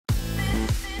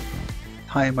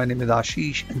Hi, my name is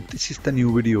Ashish and this is the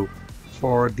new video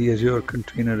for the Azure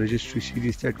Container Registry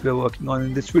series that we are working on.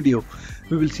 In this video,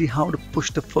 we will see how to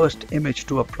push the first image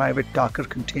to a private Docker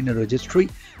Container Registry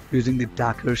using the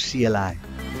Docker CLI.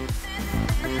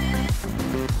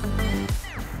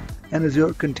 An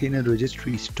Azure Container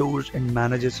Registry stores and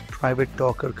manages private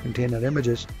Docker container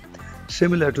images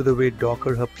similar to the way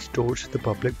Docker Hub stores the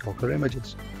public Docker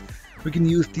images. We can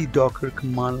use the Docker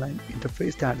command line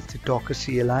interface, that is the Docker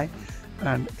CLI,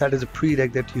 and that is a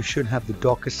prereq that you should have the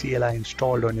Docker CLI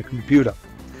installed on your computer.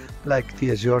 Like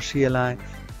the Azure CLI,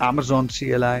 Amazon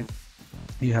CLI,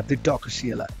 you have the Docker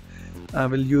CLI. I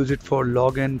will use it for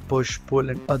login, push, pull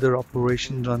and other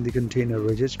operations on the container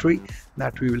registry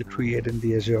that we will create in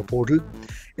the Azure portal.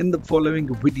 In the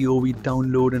following video, we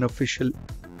download an official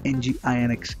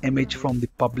onyx image from the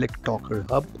public Docker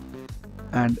Hub,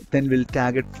 and then we'll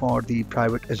tag it for the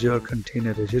private Azure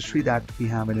Container Registry that we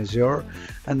have in Azure,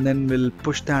 and then we'll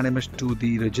push that image to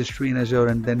the registry in Azure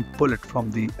and then pull it from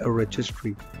the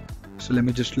registry. So let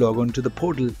me just log on to the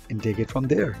portal and take it from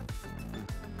there.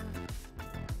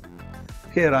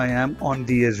 Here I am on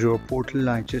the Azure portal.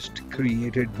 I just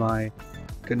created my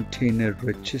container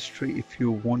registry. If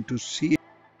you want to see it,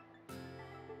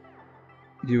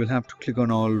 you will have to click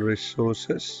on all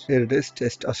resources. Here it is,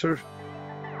 test Azure.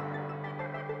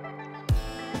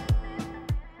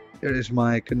 Here is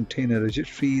my container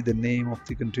registry. The name of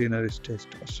the container is test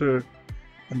Azure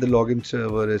and the login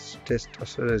server is test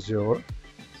Azure Azure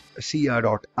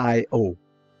cr.io.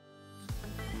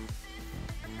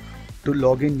 To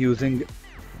log in using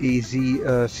AZ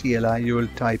CLI, you will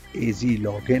type AZ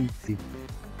login, the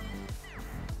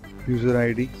user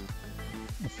ID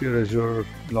of your Azure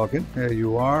login. Here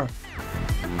you are,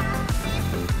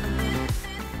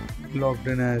 logged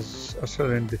in as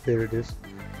Azure, and here it is.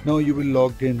 Now you will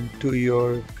log in to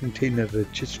your container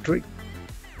registry,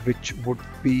 which would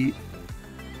be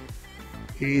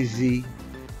AZ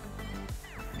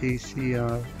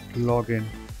ACR login.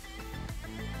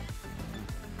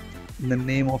 The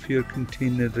name of your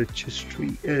container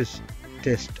registry is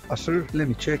test Azure. Let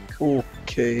me check.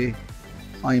 Okay,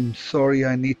 I'm sorry,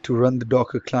 I need to run the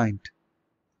Docker client.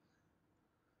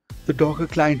 The Docker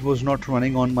client was not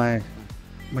running on my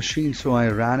machine, so I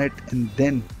ran it and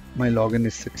then my login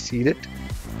is succeeded.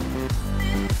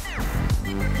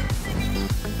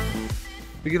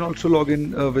 We can also log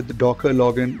in with the Docker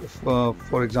login.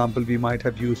 For example, we might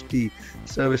have used the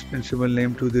service principal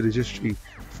name to the registry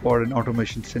for an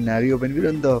automation scenario. When we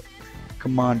run the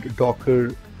command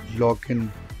docker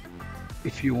login,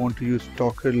 if you want to use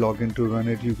Docker login to run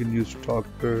it, you can use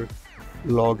Docker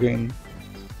login,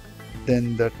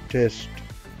 then the test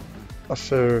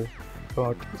Azure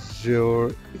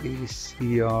 .azure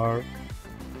acr.io.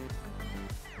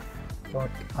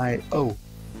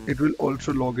 It will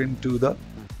also log into the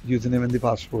username and the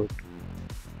password.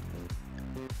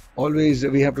 Always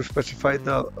we have to specify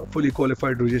the fully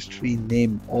qualified registry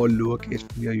name, all lowercase,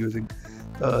 when we are using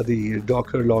the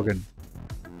Docker login.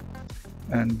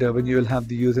 And when you will have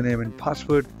the username and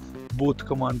password, both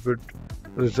commands would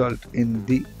result in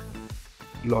the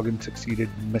login succeeded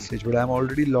message. But I'm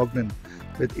already logged in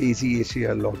with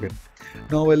AZACR login.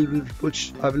 Now I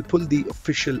will pull the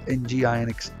official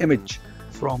onyx image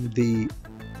from the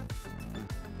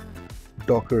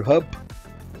Docker Hub.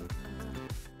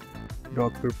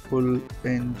 Docker pull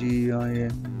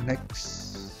onyx.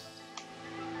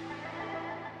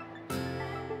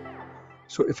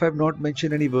 So if I have not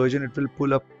mentioned any version, it will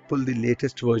pull the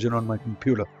latest version on my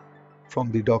computer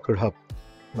from the Docker Hub,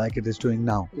 like it is doing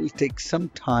now. It will take some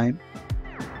time.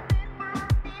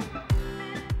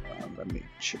 Let me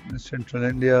check in Central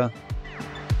India.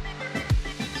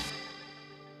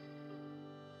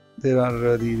 There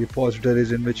are the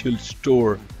repositories in which you'll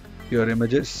store your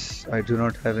images. I do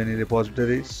not have any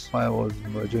repositories. Firewalls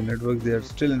and virtual networks, they are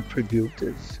still in preview.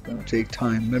 It's gonna take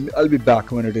time. I'll be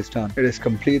back when it is done. It is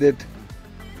completed.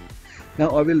 Now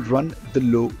I will run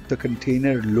the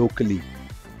container locally.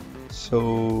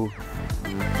 So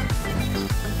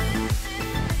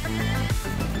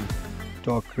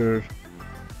Docker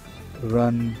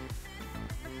run.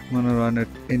 I'm gonna run it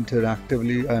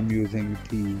interactively. I'm using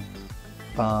the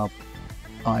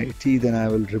IT. Then I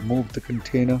will remove the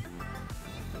container.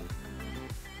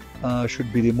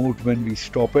 Should be removed when we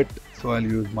stop it. So I'll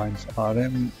use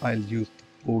 -rm. I'll use the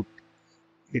port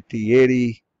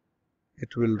 8080.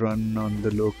 It will run on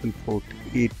the local port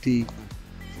 80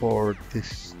 for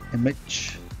this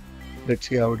image. Let's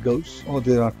see how it goes. Oh,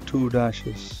 there are 2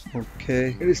 dashes.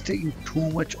 Okay, it is taking too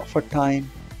much of a time.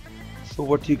 So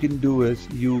what you can do is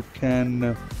you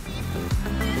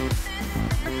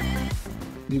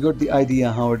got the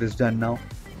idea how it is done now.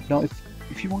 Now if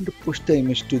if you want to push the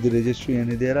image to the registry,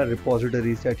 and there are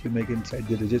repositories that you make inside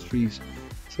the registries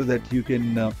so that you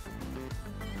can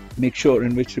make sure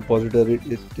in which repository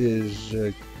it is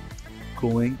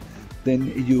going,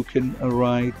 then you can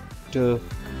write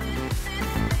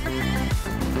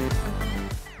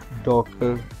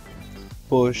docker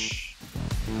push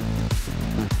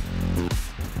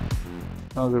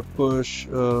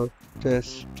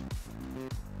test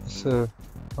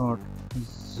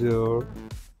Azure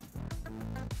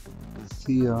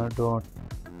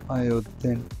CR.io.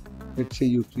 Then let's say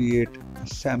you create a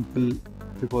sample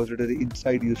repository.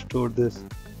 Inside you store this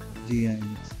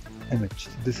onyx image.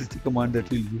 So this is the command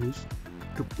that you'll use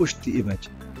to push the image.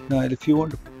 Now if you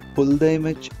want to pull the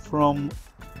image from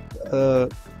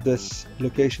this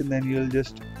location, then you'll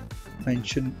just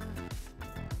mention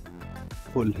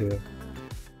pull here,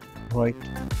 right?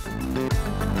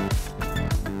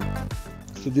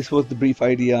 So this was the brief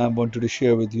idea I wanted to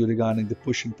share with you regarding the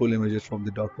push and pull images from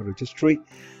the Docker registry.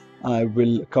 I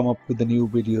will come up with a new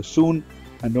video soon,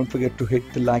 and don't forget to hit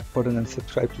the like button and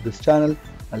subscribe to this channel.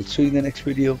 I'll see you in the next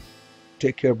video.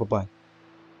 Take care. Bye-bye.